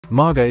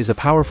Mauga is a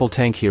powerful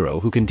tank hero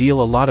who can deal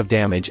a lot of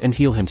damage and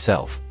heal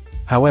himself.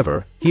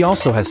 However, he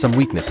also has some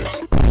weaknesses.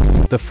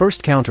 The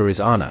first counter is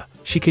Ana.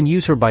 She can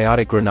use her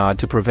biotic grenade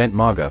to prevent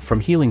Mauga from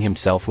healing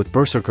himself with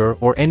Berserker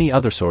or any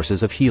other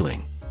sources of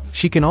healing.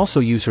 She can also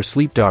use her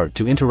sleep dart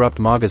to interrupt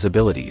Mauga's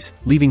abilities,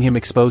 leaving him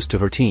exposed to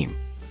her team.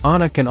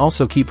 Ana can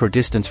also keep her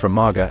distance from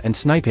Mauga and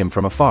snipe him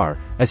from afar,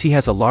 as he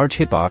has a large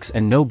hitbox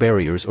and no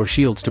barriers or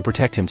shields to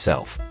protect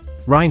himself.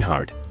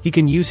 Reinhardt, he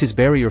can use his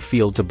barrier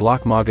field to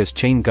block Mauga's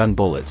chain gun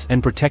bullets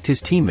and protect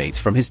his teammates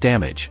from his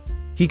damage.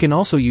 He can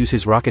also use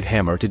his rocket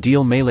hammer to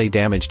deal melee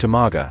damage to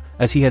Mauga,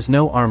 as he has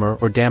no armor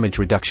or damage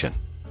reduction.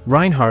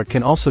 Reinhardt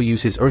can also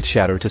use his Earth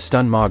Shatter to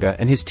stun Mauga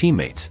and his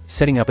teammates,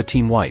 setting up a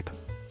team wipe.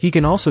 He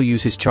can also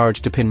use his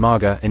charge to pin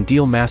Mauga and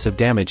deal massive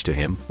damage to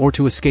him, or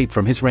to escape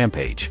from his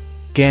rampage.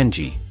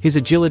 Genji, his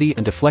agility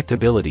and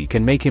deflectability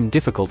can make him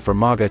difficult for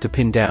Mauga to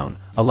pin down,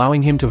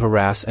 allowing him to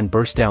harass and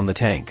burst down the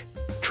tank.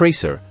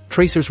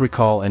 Tracer's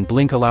recall and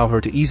blink allow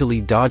her to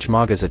easily dodge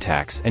Mauga's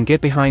attacks and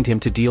get behind him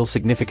to deal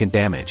significant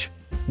damage.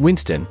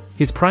 Winston,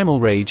 his primal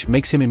rage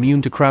makes him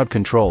immune to crowd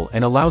control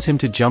and allows him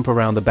to jump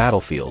around the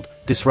battlefield,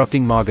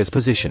 disrupting Mauga's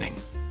positioning.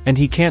 And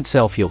he can't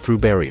self-heal through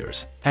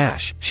barriers.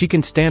 Ashe, she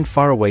can stand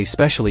far away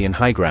especially in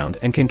high ground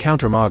and can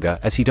counter Mauga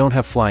as he don't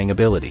have flying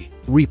ability.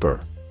 Reaper.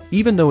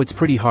 Even though it's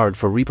pretty hard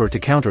for Reaper to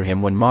counter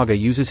him when Mauga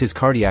uses his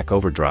cardiac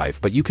overdrive,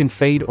 but you can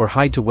fade or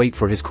hide to wait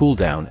for his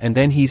cooldown and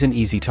then he's an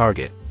easy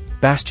target.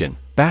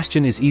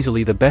 Bastion is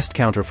easily the best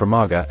counter for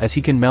Mauga as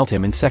he can melt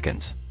him in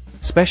seconds.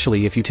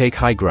 Especially if you take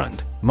high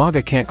ground.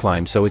 Mauga can't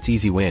climb so it's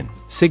easy win.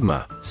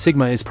 Sigma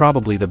is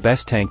probably the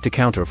best tank to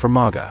counter for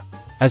Mauga.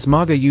 As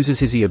Mauga uses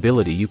his E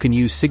ability you can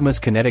use Sigma's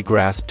kinetic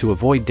grasp to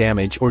avoid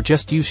damage or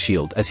just use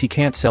shield as he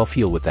can't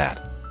self-heal with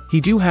that. He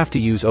do have to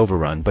use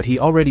overrun but he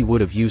already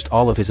would have used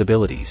all of his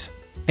abilities.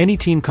 Any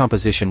team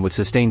composition with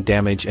sustained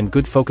damage and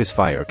good focus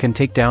fire can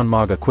take down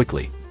Mauga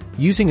quickly.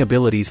 Using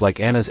abilities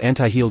like Ana's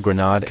anti-heal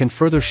grenade can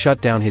further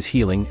shut down his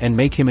healing and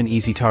make him an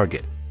easy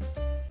target.